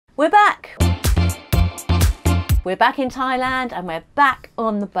We're back! We're back in Thailand and we're back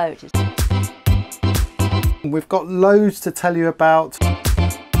on the boat. We've got loads to tell you about.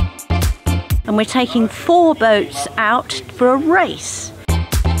 And we're taking 4 boats out for a race.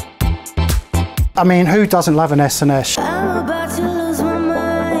 I mean, who doesn't love an S&S? I'm about to lose my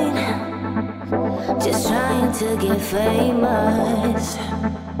mind, just trying to get famous.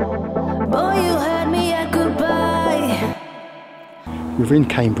 Boy, you had me at goodbye. We're in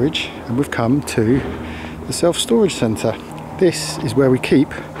Cambridge and we've come to the self-storage centre. This is where we keep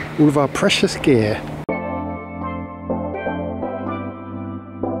all of our precious gear.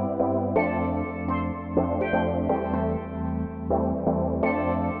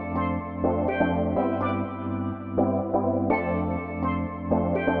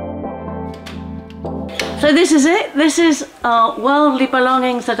 So this is it. This is our worldly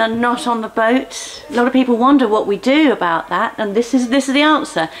belongings that are not on the boat. A lot of people wonder what we do about that, and this is the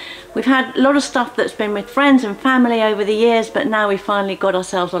answer. We've had a lot of stuff that's been with friends and family over the years, but now we finally got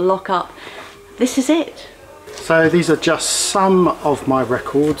ourselves a lock-up. This is it. So these are just some of my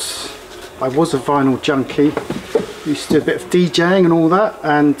records. I was a vinyl junkie. Used to do a bit of DJing and all that,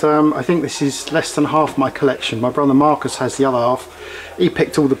 and I think this is less than half my collection. My brother Marcus has the other half. He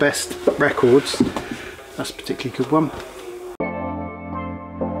picked all the best records. That's a particularly good one.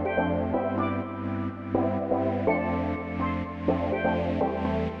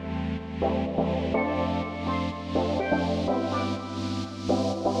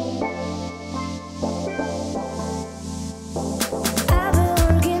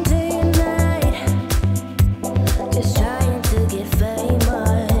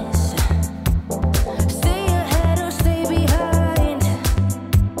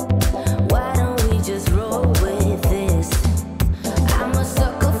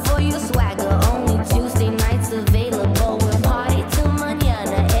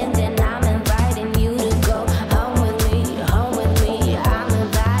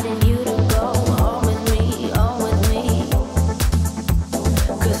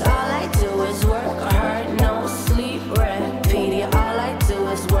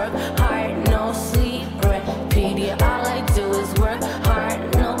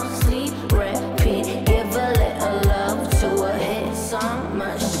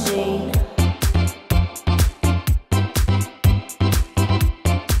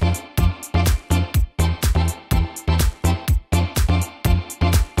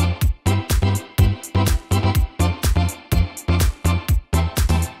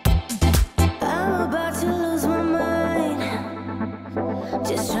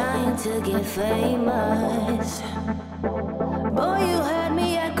 Famous. Boy, you had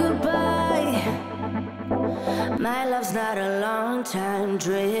me at goodbye. My love's not a long time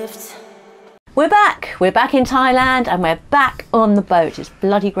drift. We're back. We're back in Thailand and we're back on the boat. It's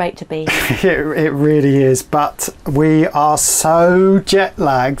bloody great to be here. It really is, but we are so jet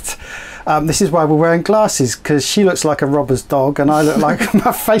lagged. This is why we're wearing glasses, because she looks like a robber's dog and I look like,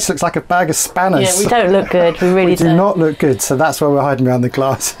 my face looks like a bag of spanners. Yeah, we don't look good, we really do not look good, so that's why we're hiding behind the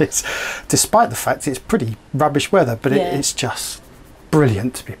glasses, despite the fact it's pretty rubbish weather, but it's just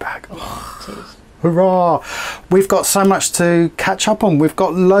brilliant to be back. Yeah, it is. Hurrah! We've got so much to catch up on. We've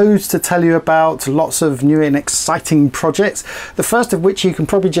got loads to tell you about, lots of new and exciting projects. The first of which you can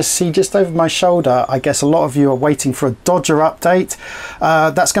probably just see just over my shoulder. I guess a lot of you are waiting for a Dodger update.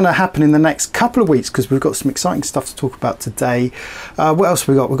 That's going to happen in the next couple of weeks because we've got some exciting stuff to talk about today. What else have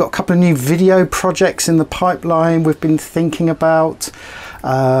we got? We've got a couple of new video projects in the pipeline we've been thinking about.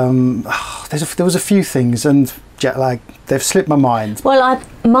 There was a few things, and jet lag, they've slipped my mind. Well,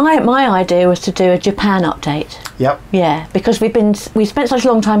 my idea was to do a Japan update. Yep. Yeah, because we spent such a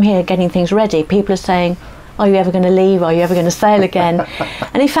long time here getting things ready. People are saying, are you ever going to leave? Are you ever going to sail again?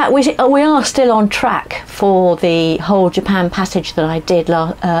 And in fact, we are still on track for the whole Japan passage that I did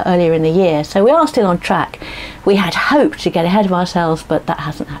earlier in the year. So we are still on track. We had hoped to get ahead of ourselves, but that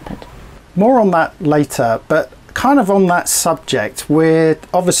hasn't happened. More on that later, but kind of on that subject, we're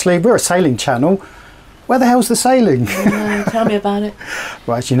a sailing channel. Where the hell's the sailing? Tell me about it.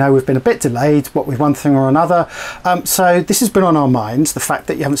 Well, as you know, we've been a bit delayed, what with one thing or another. So this has been on our minds, the fact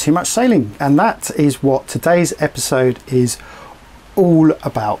that you haven't seen much sailing. And that is what today's episode is all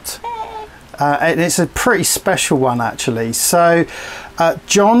about. And it's a pretty special one, actually. So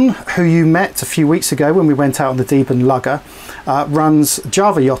John, who you met a few weeks ago when we went out on the Deben Lugger, runs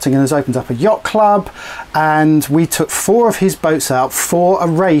Java Yachting and has opened up a yacht club, and we took 4 of his boats out for a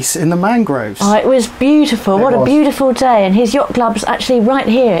race in the mangroves. Oh, it was beautiful. What a beautiful day. And his yacht club's actually right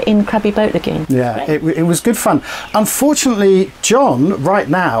here in Krabby Boat Lagoon. Yeah, it was good fun. Unfortunately, John, right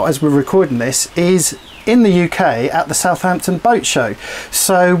now, as we're recording this, is in the UK at the Southampton Boat Show.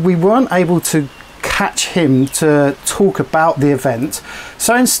 So we weren't able to catch him to talk about the event.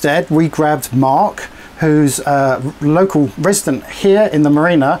 So instead we grabbed Mark, who's a local resident here in the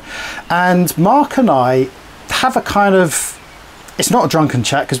marina, and Mark and I have a kind of, it's not a drunken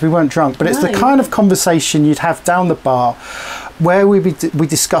chat because we weren't drunk, but it's the kind of conversation you'd have down the bar where we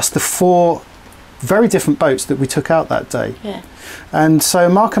discussed the 4 very different boats that we took out that day. Yeah. And so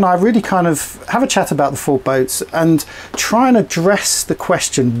Mark and I really kind of have a chat about the 4 boats and try and address the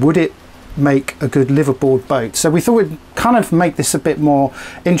question, would it make a good liveaboard boat? So we thought we'd kind of make this a bit more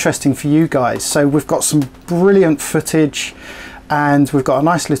interesting for you guys. So we've got some brilliant footage and we've got a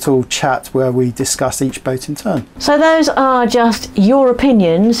nice little chat where we discuss each boat in turn. So those are just your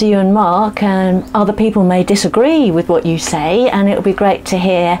opinions, you and Mark, and other people may disagree with what you say, and it'll be great to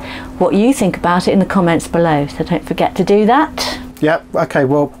hear what you think about it in the comments below, so don't forget to do that. Yep, okay,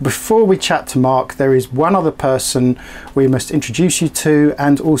 well, before we chat to Mark, there is one other person we must introduce you to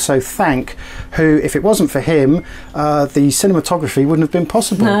and also thank, who, if it wasn't for him, the cinematography wouldn't have been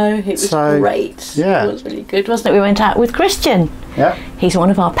possible. No, it was great. Yeah. It was really good, wasn't it? We went out with Christian. Yeah. He's one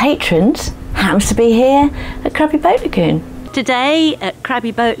of our patrons, happens to be here at Crabby Boat Lagoon. Today at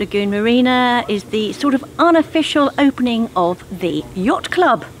Crabby Boat Lagoon Marina is the sort of unofficial opening of the yacht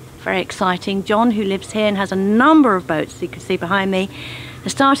club. Very exciting. John, who lives here and has a number of boats, as you can see behind me,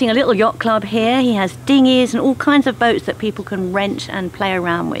 is starting a little yacht club here. He has dinghies and all kinds of boats that people can rent and play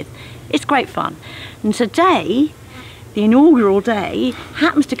around with. It's great fun. And today, the inaugural day,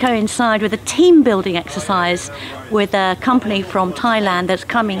 happens to coincide with a team building exercise with a company from Thailand that's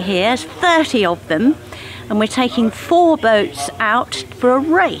coming here. There's 30 of them, and we're taking 4 boats out for a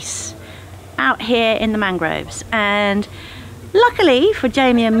race out here in the mangroves. And luckily for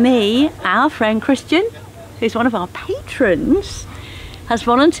Jamie and me, our friend Christian, who's one of our patrons, has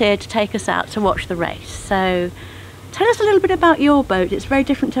volunteered to take us out to watch the race. So tell us a little bit about your boat. It's very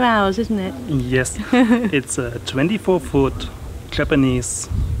different to ours, isn't it? Yes, it's a 24-foot Japanese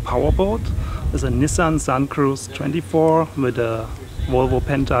powerboat. It's a Nissan Sun Cruise 24 with a Volvo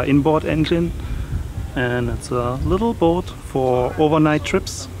Penta inboard engine. And it's a little boat for overnight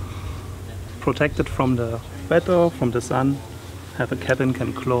trips, protected from the weather, from the sun. Have a cabin,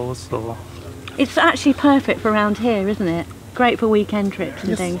 can close, so it's actually perfect for around here, isn't it? Great for weekend trips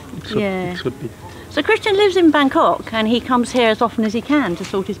and things. It should be. So Christian lives in Bangkok and he comes here as often as he can to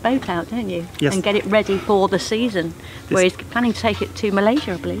sort his boat out, don't you? Yes. And get it ready for the season, where he's planning to take it to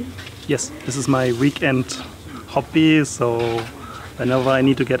Malaysia, I believe. Yes, this is my weekend hobby, so whenever I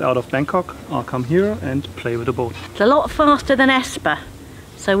need to get out of Bangkok, I'll come here and play with the boat. It's a lot faster than Esper,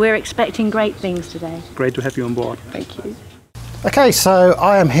 so we're expecting great things today. Great to have you on board. Thank you. Okay, so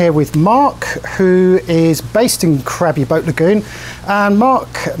I am here with Mark, who is based in Crabby Boat Lagoon, and Mark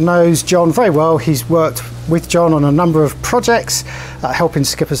knows John very well. He's worked with John on a number of projects, helping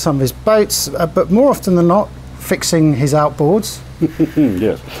skipper some of his boats, but more often than not, fixing his outboards.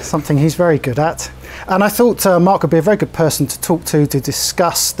 Yes. Something he's very good at. And I thought Mark would be a very good person to talk to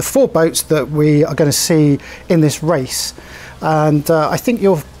discuss the 4 boats that we are going to see in this race. And I think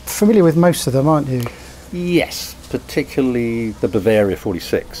you're familiar with most of them, aren't you? Yes, particularly the Bavaria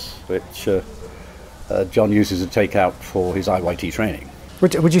 46, which John uses to take out for his IYT training.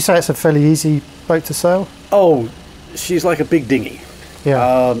 Would you say it's a fairly easy boat to sail? Oh, she's like a big dinghy.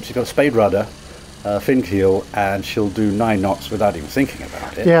 Yeah. She's got a spade rudder, fin keel, and she'll do 9 knots without even thinking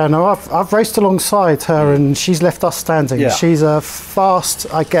about it. Yeah, no, I've raced alongside her and she's left us standing. Yeah. She's a fast,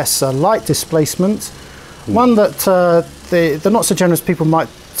 I guess, a light displacement, one that the not so generous people might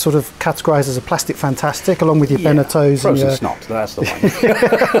sort of categorise as a plastic fantastic, along with your Beneteaus. Frozen snot, that's the one.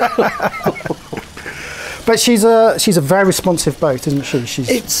 But she's a very responsive boat, isn't she?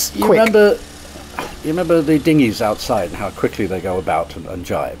 She's quick. You remember the dinghies outside and how quickly they go about and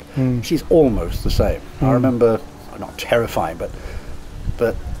jibe? She's almost the same. I remember, not terrifying,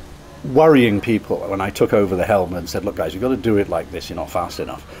 but worrying people when I took over the helm and said, look guys, you've got to do it like this, you're not fast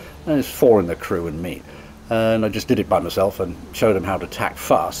enough. And there's 4 in the crew and me. And I just did it by myself and showed them how to tack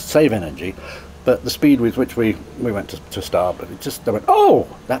fast, save energy. But the speed with which we went to starboard, they went, oh,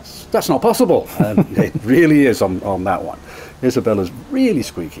 that's not possible. And it really is on that one. Isabella's really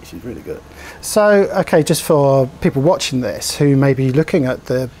squeaky, she's really good. So, okay, just for people watching this who may be looking at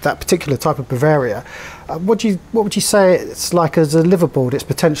that particular type of Bavaria, what would you say it's like as a liveaboard, its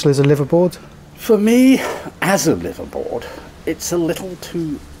potential as a liveaboard? For me, as a liveaboard, it's a little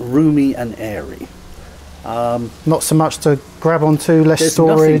too roomy and airy. Not so much to grab onto, less there's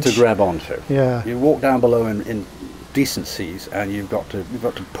storage. There's nothing to grab onto. Yeah. You walk down below in decent seas, and you've got to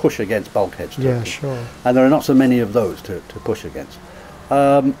push against bulkheads. Yeah, sure. And there are not so many of those to push against.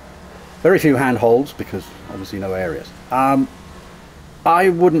 Very few handholds because obviously no areas. I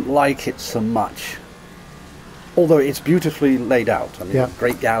wouldn't like it so much, although it's beautifully laid out. I mean,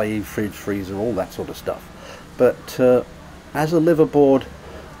 great galley, fridge, freezer, all that sort of stuff. But as a liveaboard,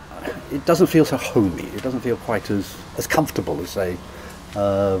 it doesn't feel so homey. It doesn't feel quite as comfortable as, say,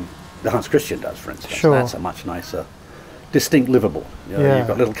 the Hans Christian does, for instance. Sure. That's a much nicer, distinct liveaboard. You know, you've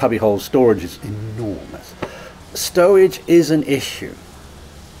got little cubby holes. Storage is enormous. Stowage is an issue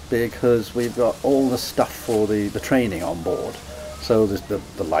because we've got all the stuff for the training on board. So there's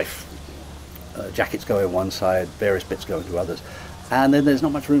the life jackets go in one side, various bits go into others. And then there's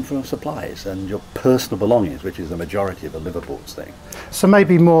not much room for supplies and your personal belongings, which is the majority of a liveaboard's thing. So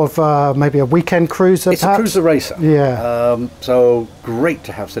maybe more of maybe a weekend cruiser. It's perhaps a cruiser racer. Yeah. So great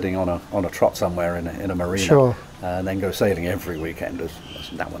to have sitting on a trot somewhere in a marina. Sure. And then go sailing every weekend, as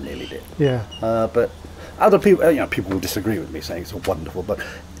that one nearly did. Yeah. But other people, people will disagree with me, saying it's wonderful. But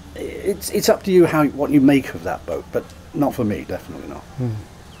it's up to you what you make of that boat. But not for me, definitely not.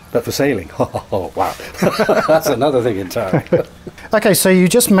 But for sailing, oh wow, that's another thing entirely. Okay, so you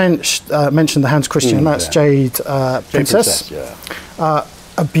just mentioned the Hans Christian. That's Jade Princess. A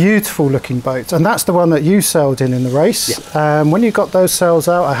beautiful looking boat, and that's the one that you sailed in the race. When you got those sails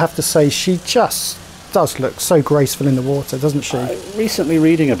out, I have to say she just does look so graceful in the water, doesn't she? Recently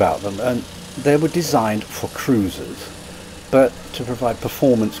reading about them, and they were designed for cruisers, but to provide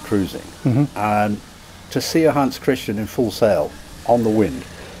performance cruising. And to see a Hans Christian in full sail on the wind,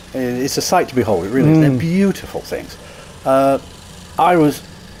 it's a sight to behold. It really is. They're beautiful things. I was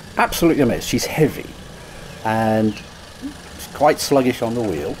absolutely amazed. She's heavy and she's quite sluggish on the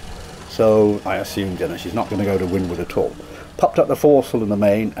wheel, so I assumed she's not going to go to windward at all. Popped up the foresail and the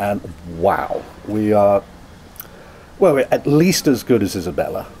main, and wow, we're at least as good as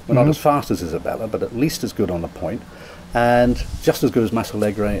Isabella. We're not as fast as Isabella, but at least as good on the point, and just as good as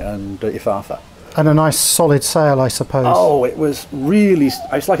Alegra and IFAFA. And a nice solid sail, I suppose. Oh, it was really,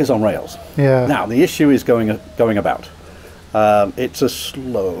 it's like it's on rails. Yeah. Now, the issue is going about. It's a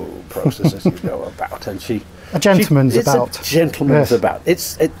slow process as you go about. And a gentleman's about. It's a gentleman's about.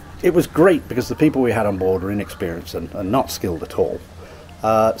 It was great because the people we had on board were inexperienced and not skilled at all.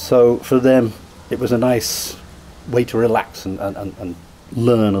 So for them, it was a nice way to relax and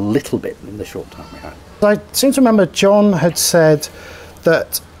learn a little bit in the short time we had. I seem to remember John had said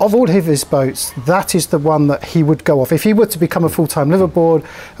that of all of his boats, that is the one that he would go off. If he were to become a full-time liveaboard,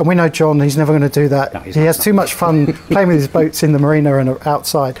 and we know John, he's never going to do that. No, he has too much fun playing with his boats in the marina and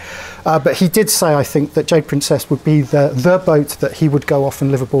outside. But he did say, I think, that Jade Princess would be the boat that he would go off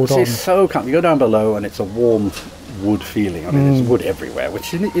and liveaboard on. It's so comfortable. You go down below and it's a warm wood feeling. I mean, there's wood everywhere,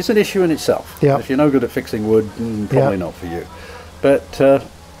 which is an issue in itself. Yeah. If you're no good at fixing wood, probably not for you. But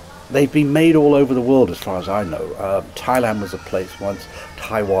they've been made all over the world, as far as I know. Thailand was a place once,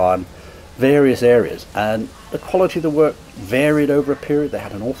 Taiwan, various areas, and the quality of the work varied over a period. They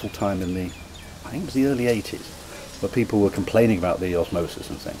had an awful time in I think it was the early 80s, where people were complaining about the osmosis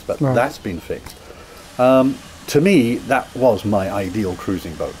and things, but that's been fixed. To me, that was my ideal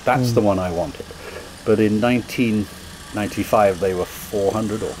cruising boat. That's the one I wanted. But in 1995, they were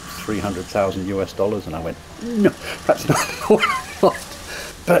 400 or 300,000 US dollars, and I went, no, that's not.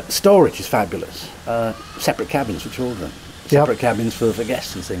 But storage is fabulous. Separate cabins for children, separate cabins for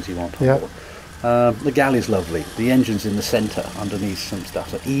guests and things you want on board. The galley's lovely. The engine's in the centre underneath some stuff,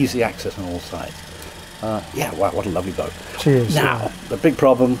 so easy access on all sides. Wow, what a lovely boat. Cheers. Now, the big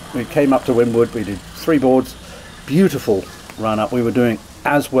problem, we came up to windward, we did 3 boards, beautiful run up. We were doing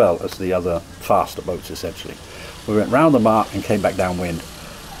as well as the other faster boats, essentially. We went round the mark and came back downwind,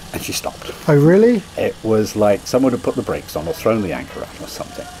 and she stopped. Oh, really? It was like someone had put the brakes on or thrown the anchor out or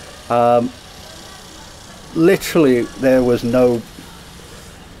something. Literally, there was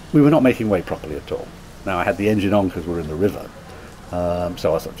we were not making way properly at all. Now, I had the engine on because we were in the river,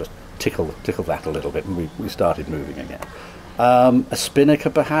 so I thought just tickle that a little bit, and we started moving again. A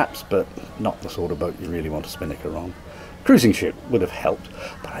spinnaker perhaps, but not the sort of boat you really want a spinnaker on. Cruising ship would have helped,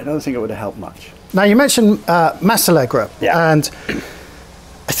 but I don't think it would have helped much. Now, you mentioned Alegra, and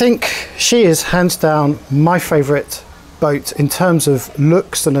I think she is hands down my favourite boat in terms of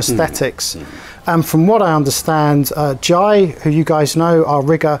looks and aesthetics. And from what I understand, Jai, who you guys know, our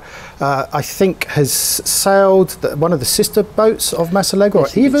rigger, I think has sailed one of the sister boats of Alegra,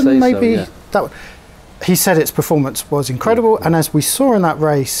 yes, or even maybe so, that one. He said its performance was incredible, and as we saw in that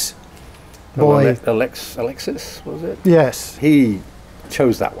race, boy, Alexis, was it? Yes, he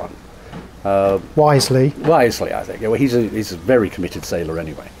chose that one. Wisely, I think. Well, he's a very committed sailor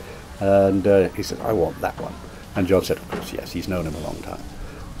anyway, and he said, "I want that one." And John said, "Of course, yes." He's known him a long time.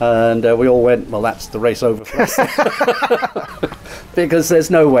 And we all went, well, that's the race over for us. Because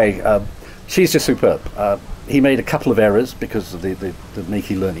there's no way. She's just superb. He made a couple of errors because of the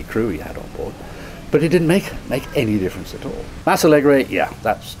makey-learny crew he had on board. But it didn't make any difference at all. That's Alegra, yeah,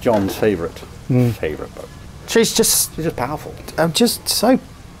 that's John's favourite boat. She's just powerful. Just so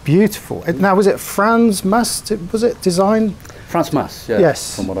beautiful. Now, was it Frans Maas? Was it designed? Frans Maas, yeah.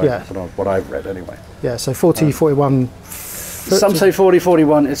 Yes. From what I've read, anyway. Yeah, so 40, 41. Some say 40,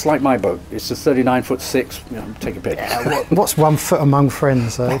 41. It's like my boat. It's a 39'6". You know, take a pick. Yeah, what's 1 foot among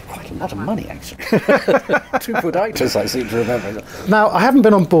friends, though? Quite a lot of money, actually. 2 foot actors, I seem to remember. Now, I haven't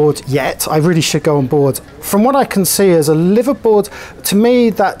been on board yet. I really should go on board. From what I can see as a liveaboard, to me,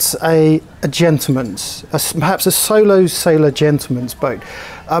 that's a gentleman's, perhaps a solo sailor gentleman's boat.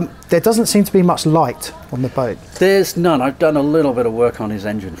 There doesn't seem to be much light on the boat. There's none. I've done a little bit of work on his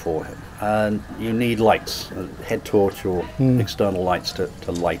engine for him. And you need lights, head torch or external lights to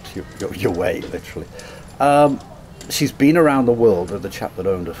light your way, literally. She's been around the world with the chap that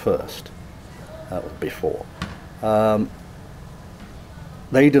owned her first, before.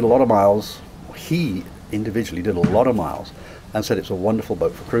 They did a lot of miles. He individually did a lot of miles and said it's a wonderful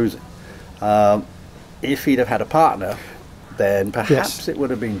boat for cruising. If he'd have had a partner, then perhaps it would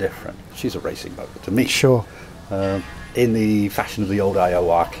have been different. She's a racing boat to me. Sure. In the fashion of the old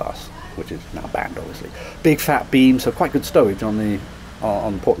IOR class, which is now banned, obviously. Big fat beams, so quite good stowage on the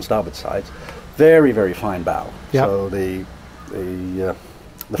port and starboard sides. Very, very fine bow. Yep. So the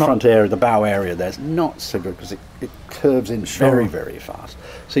front area, the bow area, there's not so good because it curves in very, very fast.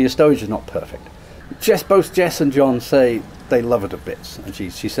 So your stowage is not perfect. Both Jess and John say they love her to bits, and she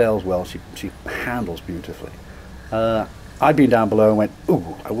sails well. She handles beautifully. I'd been down below and went,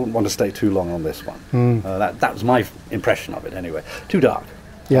 ooh, I wouldn't want to stay too long on this one. That was my impression of it anyway. Too dark.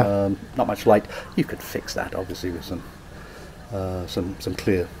 Yeah. Not much light. You could fix that obviously with some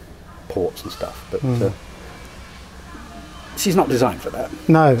clear ports and stuff, but she's not designed for that.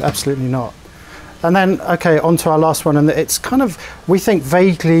 No, absolutely not. And then, okay, on to our last one, and it's kind of, we think,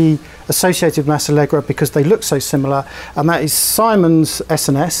 vaguely associated with Alegra because they look so similar, and that is Simon's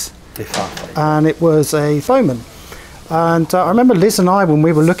S&S, and it was a Bowman. And I remember Liz and I, when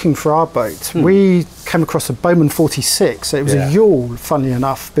we were looking for our boat, we came across a Bowman 46. It was a yawl, funnily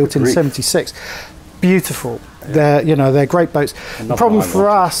enough, built in 76. Beautiful. They're great boats. The problem for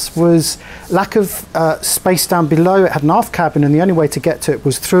us was lack of space down below. It had an aft cabin, and the only way to get to it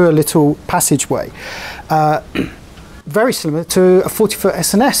was through a little passageway. Very similar to a 40-foot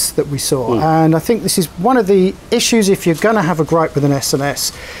S&S that we saw. And I think this is one of the issues if you're going to have a gripe with an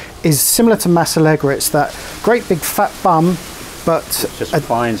S&S, is similar to Alegra. It's that great big fat bum, but it just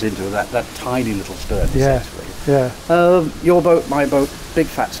finds into that tiny little stern. Yeah, essentially. Your boat, my boat, big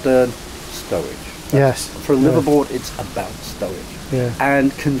fat stern, stowage. Yes. For a liveaboard, it's about stowage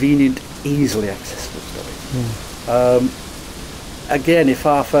and convenient, easily accessible stowage. Again,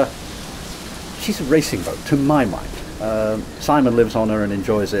 IFAFA, she's a racing boat to my mind. Simon lives on her and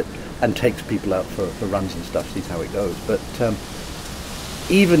enjoys it and takes people out for runs and stuff, sees how it goes. But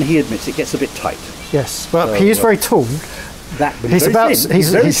even he admits it gets a bit tight. Yes, well, he is very tall. He's about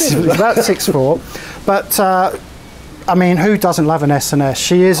 6'4", but I mean, who doesn't love an S&S?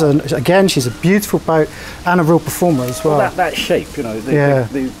 She is again, she's a beautiful boat and a real performer as well. That shape, you know,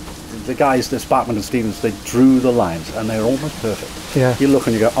 the guys, the Sparkman and Stevens, they drew the lines and they're almost perfect. Yeah. You look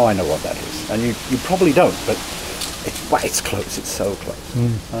and you go, oh, I know what that is, and you probably don't, but it's close. It's so close.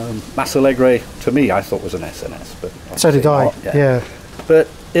 Alegra, to me, I thought was an S&S, but so did I. Yeah. But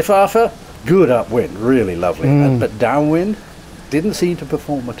IFAFA, good upwind, really lovely, but downwind didn't seem to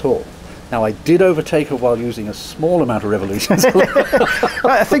perform at all. Now, I did overtake her while using a small amount of revolutions.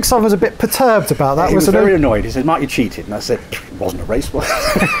 I think someone was a bit perturbed about that. He was very annoyed. He said, Mark, you cheated. And I said, it wasn't a race.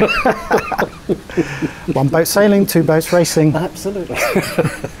 One boat sailing, 2 boats racing. Absolutely.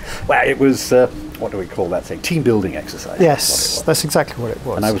 Well, it was, what do we call that thing? Team building exercise. Yes, that's exactly what it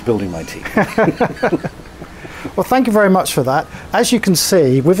was. And I was building my team. Well, thank you very much for that. As you can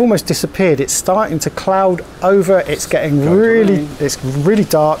see, we've almost disappeared. It's starting to cloud over. It's getting it's really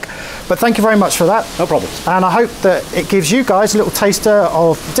dark. But thank you very much for that. No problem. And I hope that it gives you guys a little taster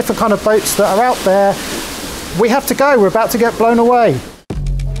of different kind of boats that are out there. We have to go. We're about to get blown away.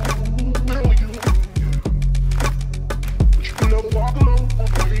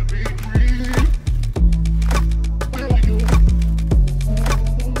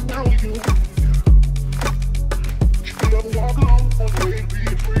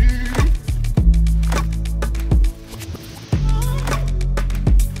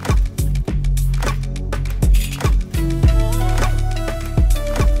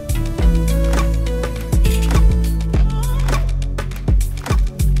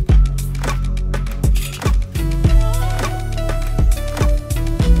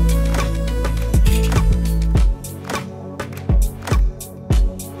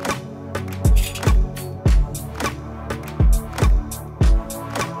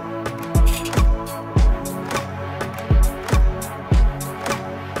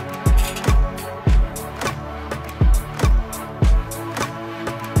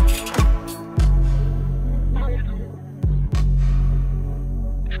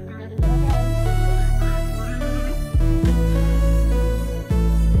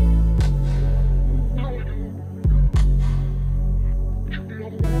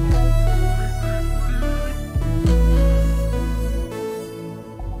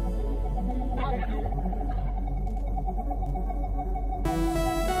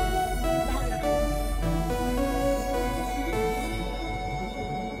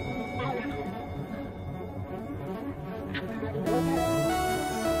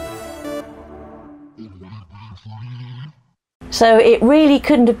 So it really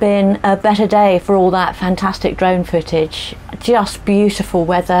couldn't have been a better day for all that fantastic drone footage. Just beautiful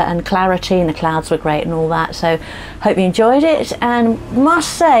weather and clarity, and the clouds were great and all that. So hope you enjoyed it, and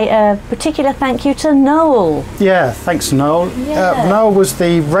must say a particular thank you to Noel. Yeah, thanks Noel. Yeah. Noel was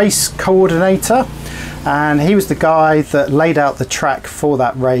the race coordinator, and he was the guy that laid out the track for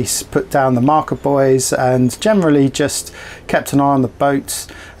that race, put down the marker buoys, and generally just kept an eye on the boats.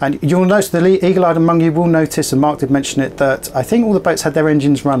 And you'll notice, the eagle-eyed among you will notice, and Mark did mention it, that I think all the boats had their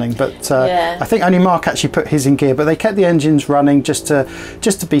engines running, but I think only Mark actually put his in gear, but they kept the engines running just to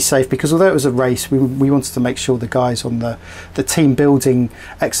be safe, because although it was a race, we wanted to make sure the guys on the team building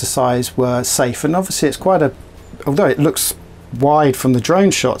exercise were safe. And obviously it's quite a, although it looks wide from the drone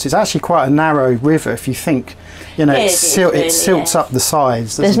shots, it's actually quite a narrow river if you think, you know, it silts up the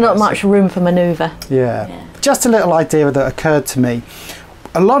sides. There's not much room for manoeuvre. Yeah. Just a little idea that occurred to me.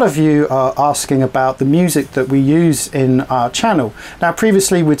 A lot of you are asking about the music that we use in our channel. Now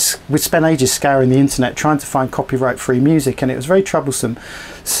previously we'd spent ages scouring the internet trying to find copyright free music, and it was very troublesome.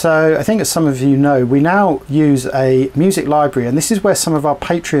 So I think, as some of you know, we now use a music library, and this is where some of our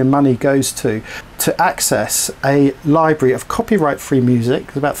Patreon money goes to access a library of copyright free music.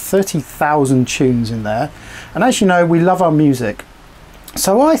 There's about 30,000 tunes in there, and as you know, we love our music.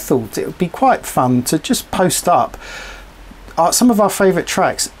 So I thought it would be quite fun to just post up some of our favourite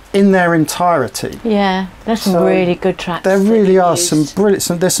tracks in their entirety. Yeah, there's some really good tracks. There really are some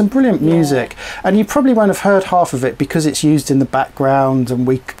brilliant. There's some brilliant music, and you probably won't have heard half of it because it's used in the background, and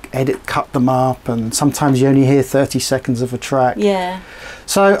we cut them up, and sometimes you only hear 30 seconds of a track. Yeah.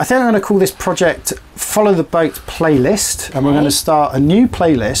 So I think I'm going to call this project Follow the Boat Playlist, and we're going to start a new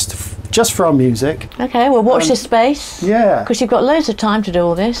playlist just for our music. Okay, well watch this space. Yeah. Because you've got loads of time to do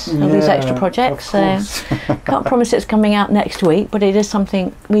all this, all these extra projects. So can't promise it's coming out next week, but it is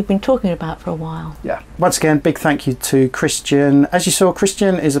something we've been talking about for a while. Yeah. Once again, big thank you to Christian. As you saw,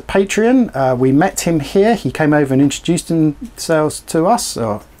 Christian is a Patreon. We met him here. He came over and introduced himself to us,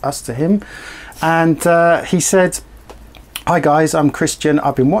 or us to him, and he said, "Hi guys, I'm Christian.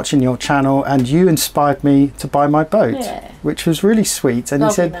 I've been watching your channel and you inspired me to buy my boat," which was really sweet. And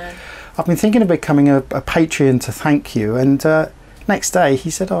Lovely, he said, man. "I've been thinking of becoming a Patreon to thank you." And next day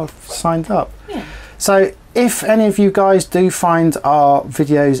he said, "Oh, I've signed up." Yeah. So if any of you guys do find our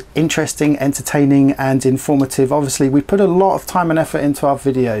videos interesting, entertaining and informative, obviously we put a lot of time and effort into our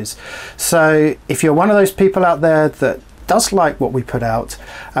videos. So if you're one of those people out there that does like what we put out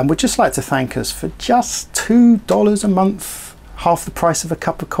and would just like to thank us for just $2 a month, half the price of a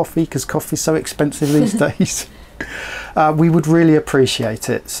cup of coffee, because coffee's so expensive these days, we would really appreciate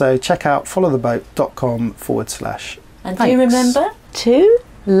it. So check out followtheboat.com/. And do remember to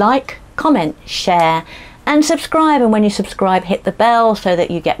like, comment, share and subscribe, and when you subscribe, hit the bell so that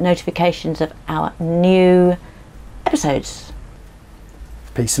you get notifications of our new episodes.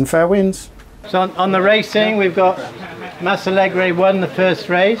 Peace and fair winds. So on the racing, we've got Alegra won the first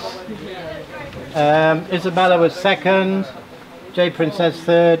race, Isabella was second, Jade Princess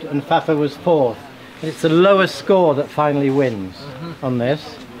third, and IFAFA was fourth. And it's the lowest score that finally wins on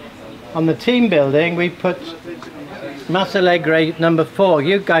this. On the team building, we put Alegra number 4.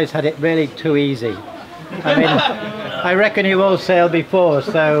 You guys had it really too easy. I mean, I reckon you all sailed before,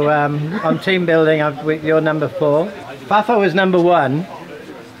 so on team building, you're number 4. IFAFA was number 1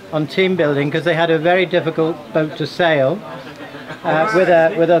 on team building because they had a very difficult boat to sail with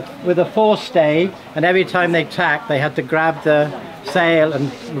a forestay, and every time they tacked they had to grab the sail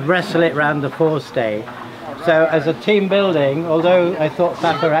and wrestle it round the forestay. So as a team building, although I thought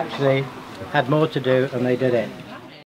IFAFA actually had more to do, and they did it.